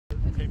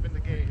Taping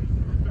the game.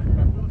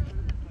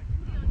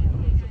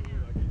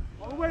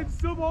 All the way to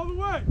Silva, all the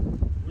way.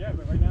 Yeah,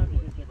 but right now they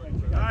just get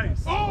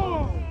nice.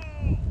 Oh!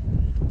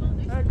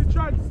 Hey, good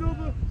try,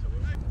 Silva.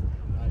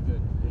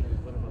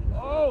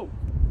 Oh!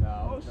 No.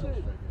 Oh,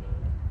 shit.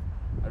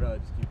 I'd rather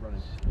just keep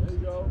running. There you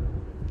go.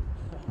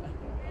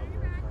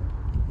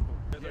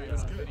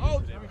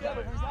 Oh,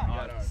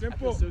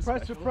 simple.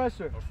 Pressure,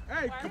 pressure.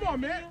 Hey, come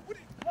on, man.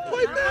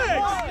 Play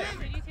next.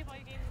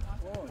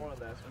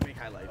 Let me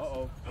highlights.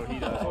 Oh, he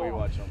does. Oh, we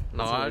watch him.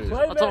 No, I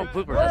told him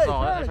blooper. That's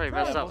all. That's why he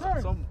messed up.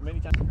 So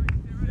many times.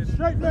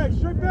 Straight back,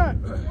 straight back.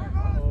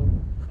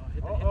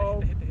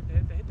 Uh-oh. Hit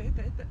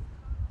that.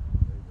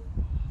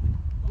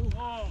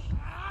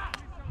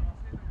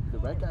 The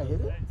red guy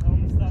hit it?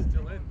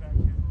 Still in.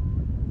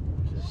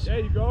 There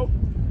you go.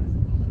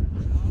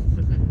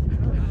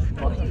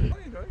 No, he's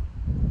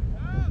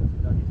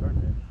hurt,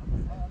 man.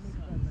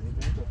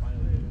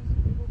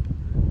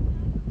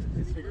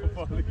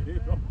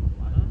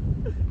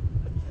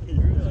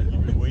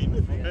 You've been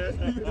waiting for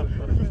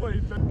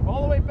it.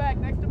 All the way back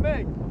next to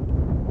Meg.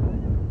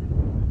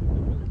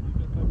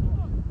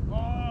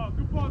 Oh,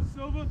 good ball,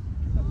 Silva.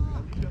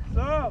 What's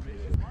up?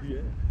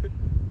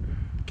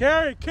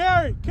 Carry.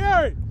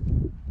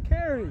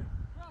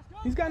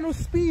 He's got no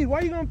speed. Why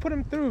are you going to put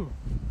him through?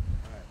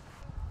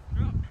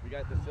 We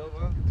got the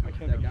Silva. I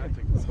can't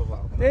take the Silva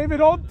out. David,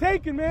 hold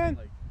taken, man.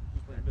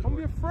 Don't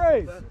be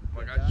afraid.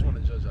 Mike, I just want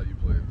to judge how you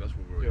play. That's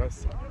what we're waiting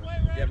for.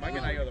 Yeah, Mike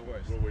and I are the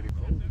worst. We're waiting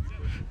for.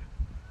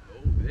 Oh,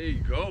 there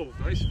you go.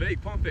 Nice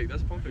fake. Pump fake.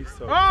 That's pump fake.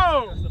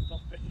 Oh! That's the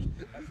pump fake.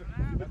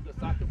 That's the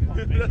soccer pump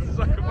fake. That's the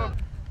soccer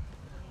pump.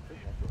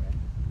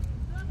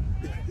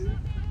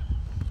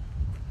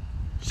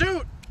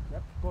 Shoot!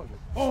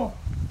 Oh!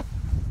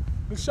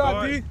 Good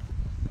shot, D.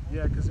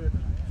 Yeah, because it.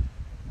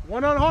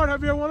 One on hard,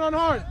 Javier. One on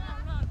hard.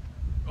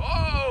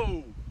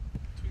 Oh!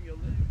 Between your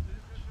legs.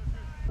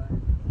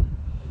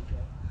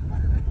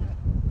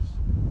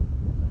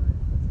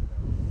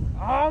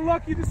 Oh,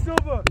 unlucky to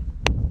Silva.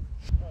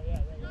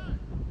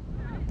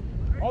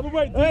 All the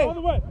way, D. Hey. All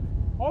the way.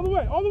 All the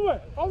way. All the way.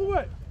 All the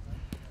way.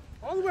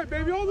 All the way,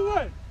 baby. All the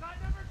way.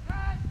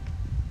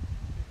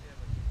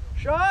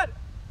 Shot!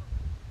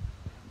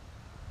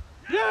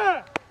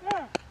 Yeah!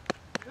 Yeah!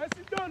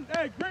 Nicely done.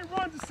 Hey, great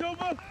run to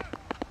Silva.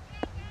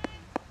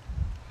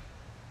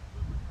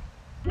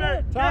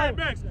 Carry,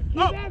 Max.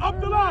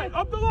 Up the line.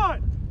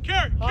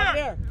 Carry.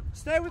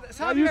 Stay with us.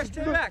 Javier,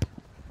 stay back.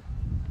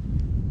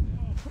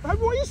 Hey,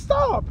 boy, you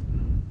stop.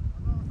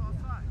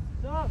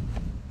 Stop.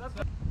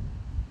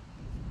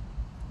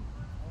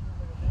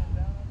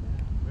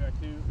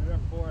 We are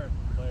 4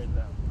 players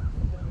down.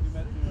 We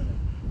met 2 in it.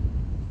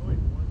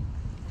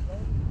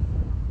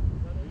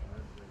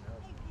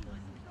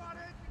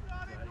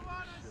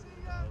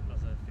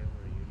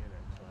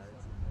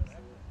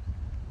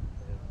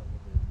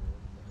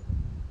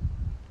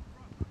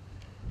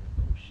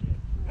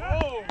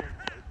 Oh!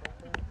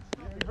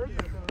 You heard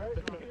that, though, right?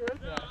 You heard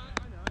that.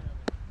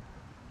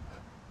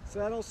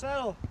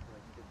 Settle.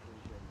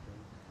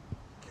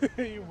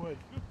 You would.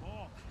 Good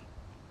ball.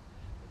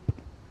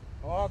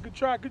 Oh, good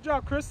try. Good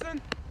job,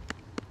 Kristen.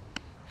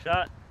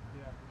 Shot.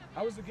 Yeah.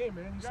 How was the game,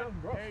 man? You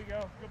sounded rough. There you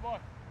go. Good ball.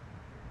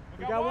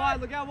 Look out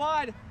wide. Look out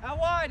wide. Out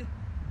wide.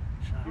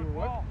 You were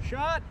what?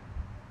 Shot.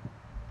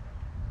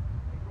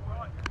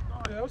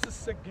 Yeah, that was a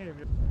sick game.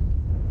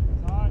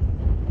 Ball.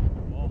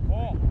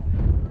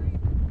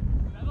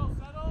 Settle.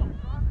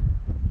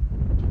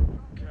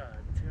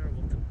 God,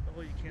 terrible.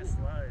 Oh, you can't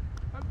slide.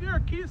 Javier,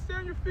 key is stay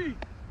on your feet.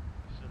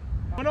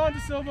 One on to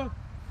Silva.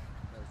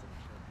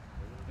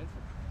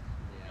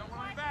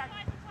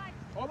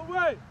 All the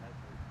way.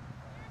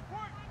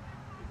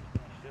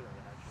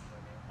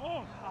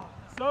 Oh,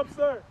 sub,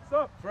 sir.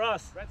 Sub. For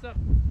us. Reds up.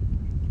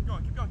 Keep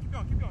going.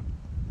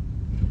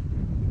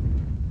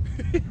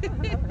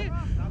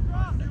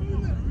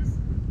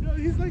 Yo,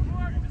 he's like.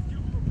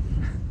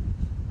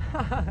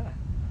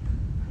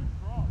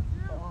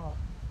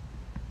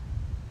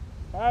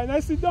 All right,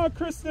 nicely done,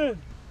 Kristen.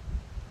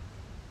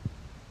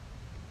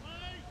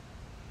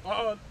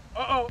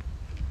 Uh-oh.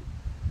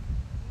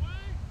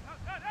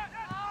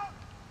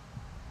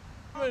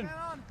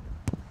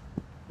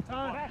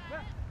 Time.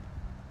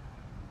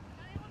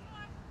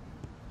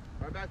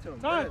 Right back to him.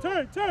 Time,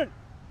 turn.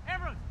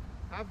 Everyone.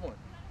 Have one.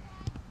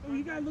 Oh,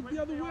 you gotta look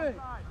the other way.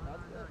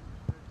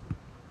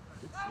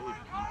 You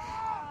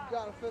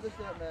gotta finish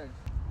that, Max.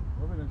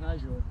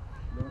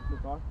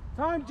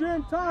 Time,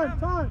 Jim, time.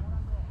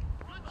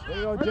 There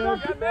you go, Right Jim.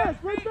 back to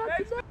Max, right back to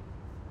Max. Come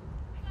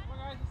on,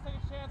 guys, let's take a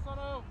chance on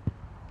O.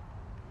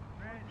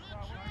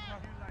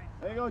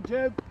 There you go,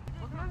 Jim.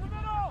 Look in the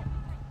middle.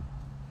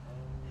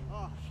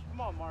 Oh,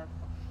 come on, Mark.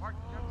 Mark,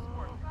 you have to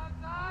score.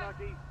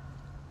 Lucky.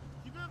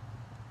 Keep it.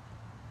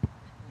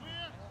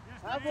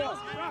 Have one.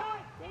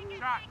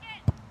 Shot.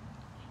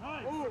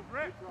 Nice. Oh,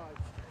 Rick.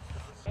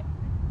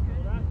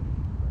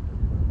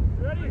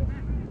 Ready?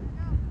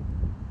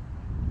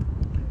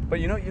 But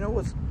you know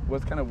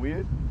what's kind of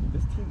weird?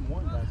 This team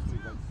won last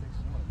week like 6-1.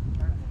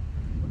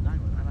 But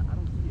 9-1. I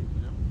don't see it,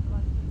 you know?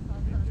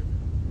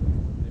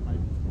 They might.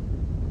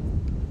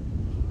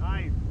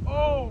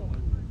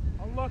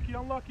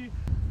 unlucky.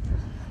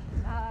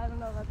 I don't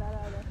know about that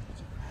either.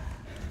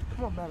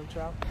 Come on, Madam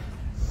Chow.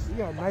 You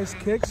got nice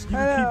kicks. You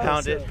I can know. keep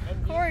Pound those, it.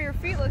 Corey, your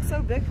feet look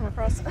so big from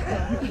across the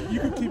field. You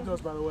can keep those,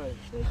 by the way.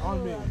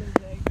 On me.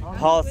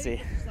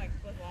 Policy.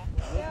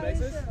 Yeah, me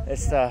too.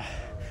 It's a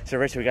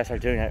ritual. We gotta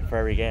start doing it for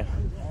every game.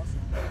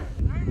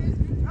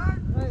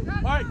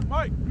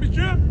 Mike, Miss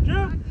Jim,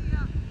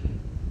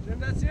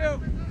 that's you.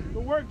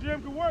 Good work,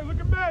 Jim, good work. Look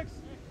at Max.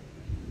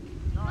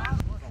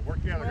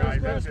 Work together,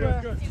 guys. That's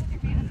Good.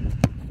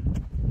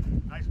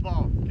 Nice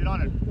ball. Get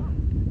on it.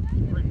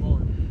 Great ball.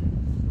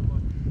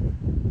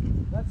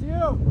 That's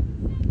you.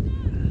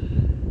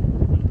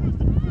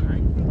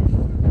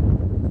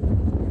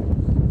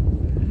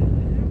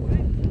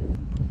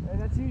 Hey,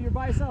 that's you. You're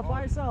by yourself.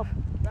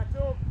 Back to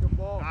him. Good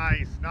ball.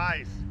 Nice.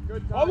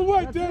 Good time. All the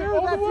way, Dave.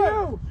 All the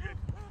way.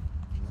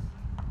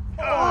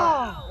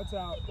 Oh, that's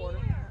out.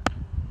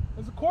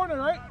 There's a corner,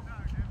 right?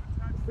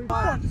 Come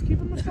on, just keep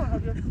him in front,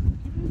 Javier. Keep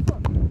him in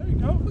front. There you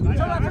go.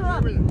 Turn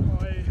around.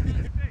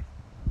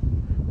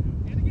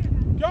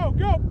 Go,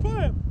 pull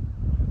him.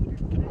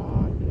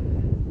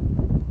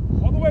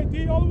 All the way,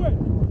 D, all the way.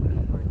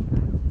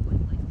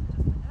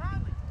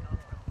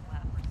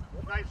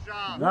 Nice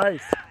job.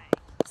 Nice.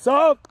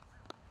 Sub.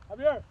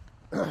 Javier.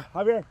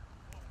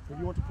 If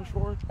you want to push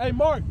forward. Hey,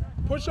 Mark,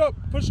 push up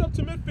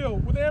to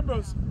midfield with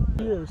Ambrose.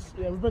 2 years.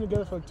 Yeah, we've been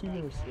together for like 2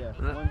 years. Yeah,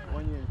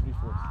 1 year and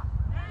 3/4.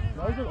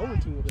 No, we've been over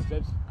 2 years,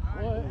 James.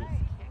 What?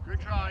 Good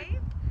try.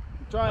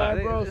 Try,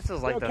 Ambrose. This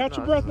is like that. Catch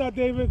your breath now,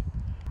 David.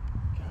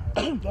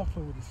 God,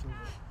 definitely with the silver.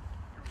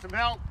 Some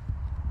help.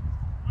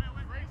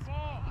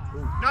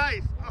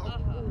 Nice.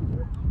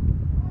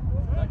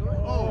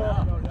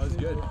 Oh. That was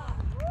good.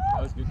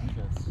 That was good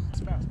defense.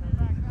 It's fast.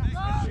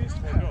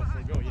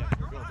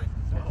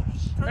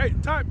 Hey,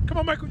 time. Come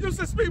on, Michael. Use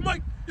that speed,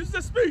 Mike. Use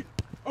that speed.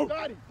 Oh.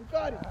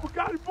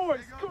 Bugatti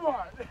boys. Come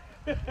on.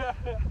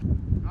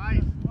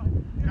 Nice.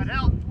 Got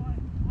help.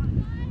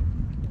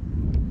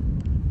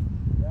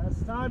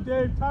 Yes, time,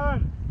 Dave.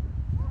 Time.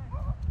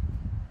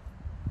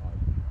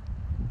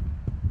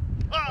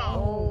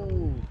 Oh,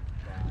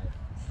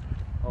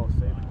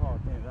 save. Oh,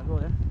 damn. Did I go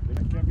there?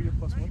 That can't be your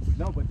 +1.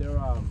 No, but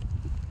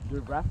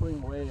they're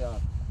raffling away a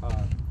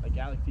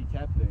Galaxy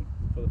Tab thing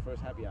for the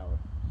first happy hour.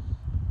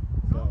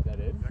 So that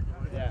is?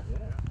 Yeah.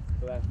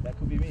 So that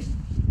could be me.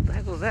 What the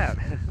heck was that?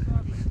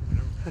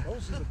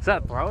 Is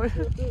that throwing?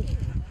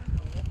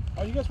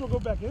 Oh, you guys will go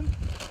back in?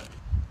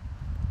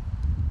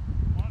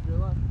 You're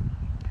alive.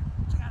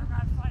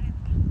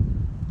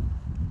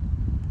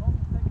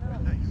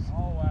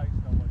 Oh, wow.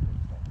 He's not like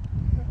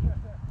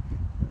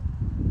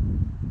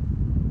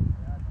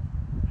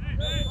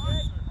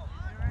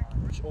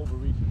this.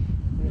 Overreaching.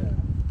 Yeah,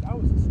 that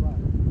was a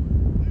slide.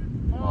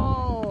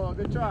 Oh,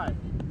 good try.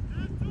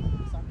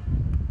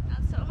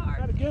 Not so hard.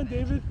 Try it again,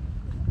 David.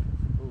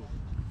 Ooh,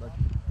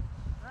 lucky.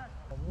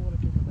 We want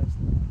to give him a nice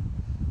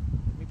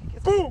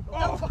boom!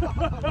 Oh!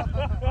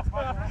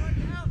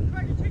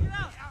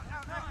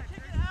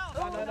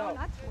 No,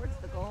 not towards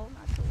the goal.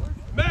 Not towards.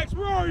 Max,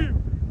 where are you?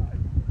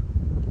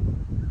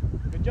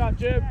 Good job,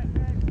 Jim.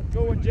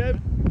 Good one,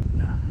 Jim.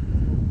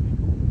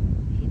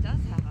 He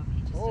does have them.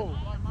 He just Oh.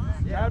 didn't lay them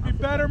on. Gotta be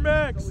better,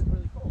 Max. Yeah.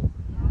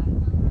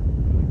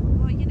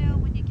 Well, you know,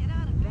 when you get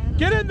out of bed.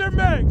 Get in there,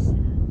 Max.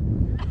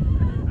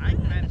 I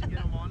managed to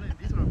get them on it.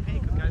 These are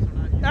pink guys are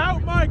not here.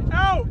 Out, Mike.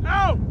 Out.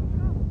 I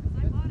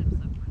bought him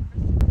some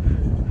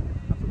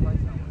for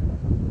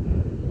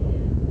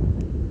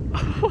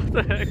What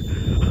the heck?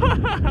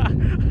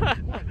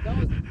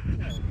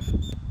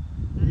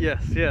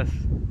 Yes. That's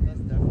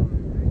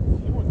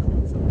definitely. You want to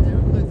clean something? Yeah,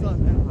 we played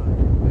something that high.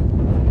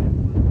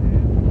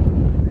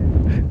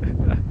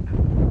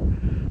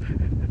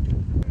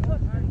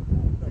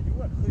 You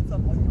want to clean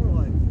something? You were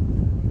like,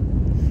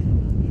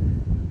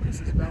 This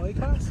is ballet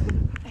class?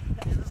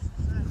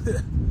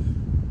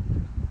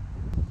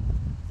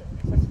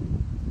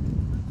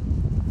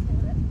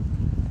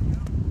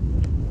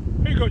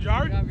 Here you go,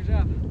 Jared. good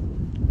job.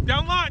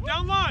 Down line.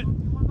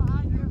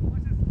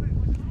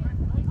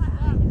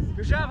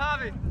 Good job,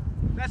 Javi.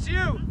 That's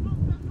you.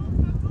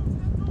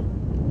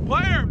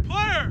 Player.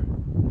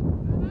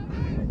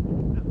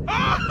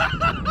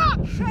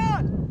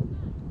 Shot.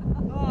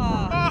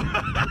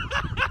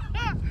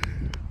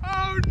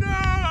 Oh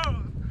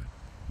no!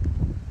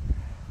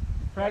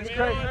 Craigie.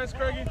 Nice,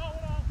 Craigie.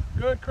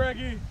 Good,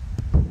 Craigie.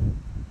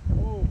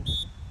 Oh.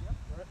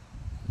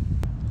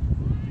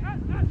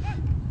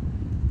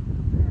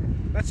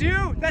 That's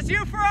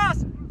you for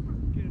us.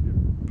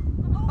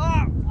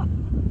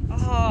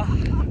 Oh.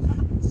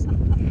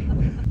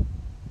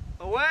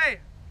 Away.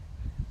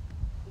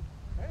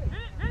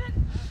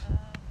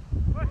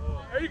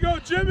 There you go,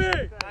 Jimmy.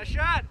 Nice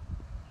shot.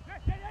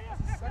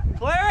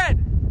 Clear it.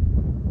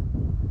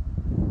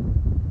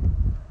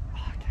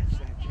 Oh, catch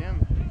that, Jim.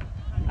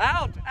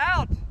 Out.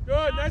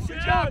 Good, nicely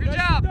done. Good Nicely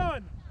job.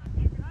 done.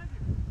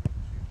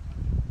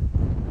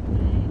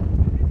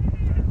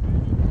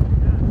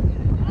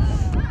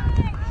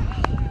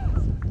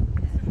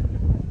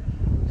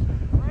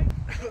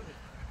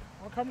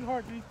 I'm coming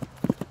hard, D.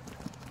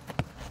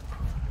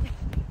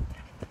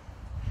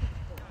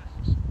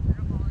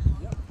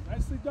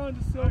 on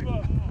to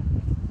Silva.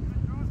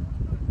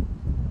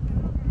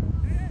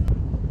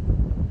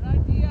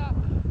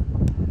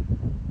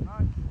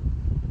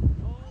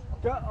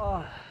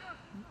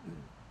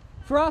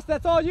 Frost,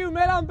 that's all you.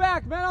 Man on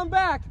back. Man on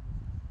back.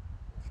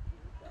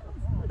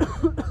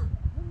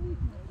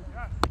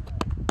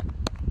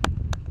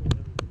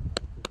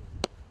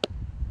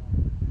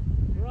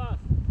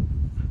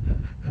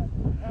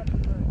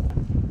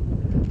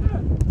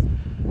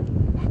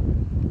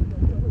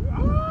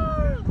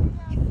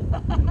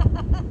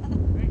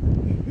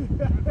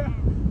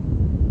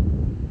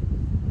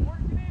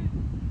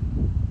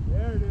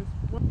 There it is.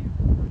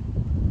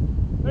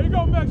 There you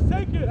go, Max.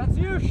 Take it. That's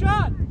you.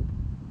 Shot.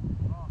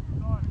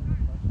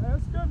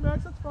 That's good,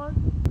 Max. That's fine.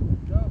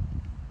 Go.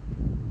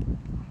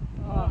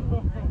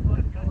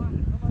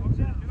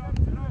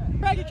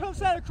 Craigie, come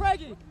center.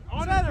 Craigie.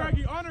 Honor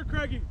Craigie. Honor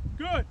Craigie.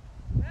 Good.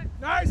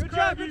 Nice, Good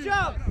job. Craigie. Good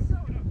job.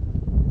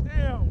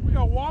 Damn, we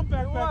got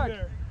Womback back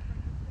there.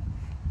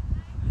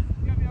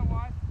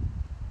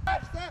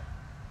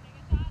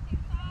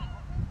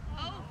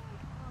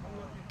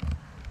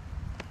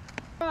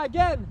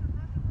 Again.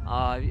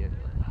 Yeah.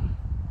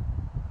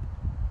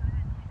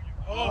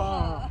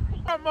 Oh.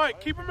 Come on, Mike.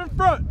 Keep him in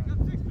front.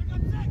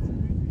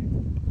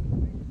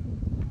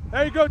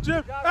 There you go,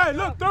 Jim. Hey,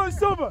 look, throw it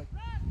Silva.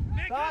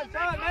 Shot.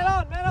 Man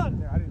on. Man on.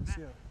 Yeah, I didn't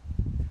see him.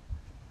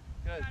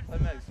 Good. Play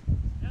Megs.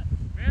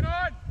 Man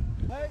on!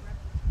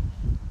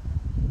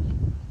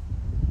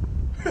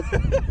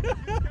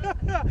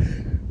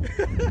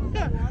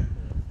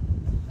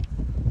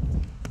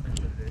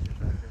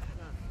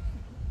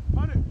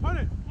 Punt it, punt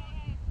it.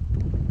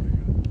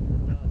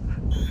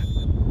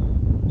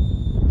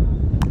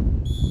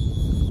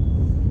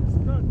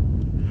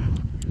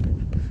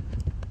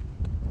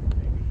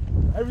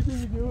 Everything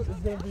you do is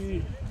going to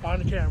be on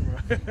the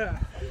camera.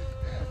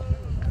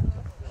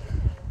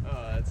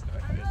 Oh, that's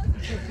not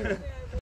good.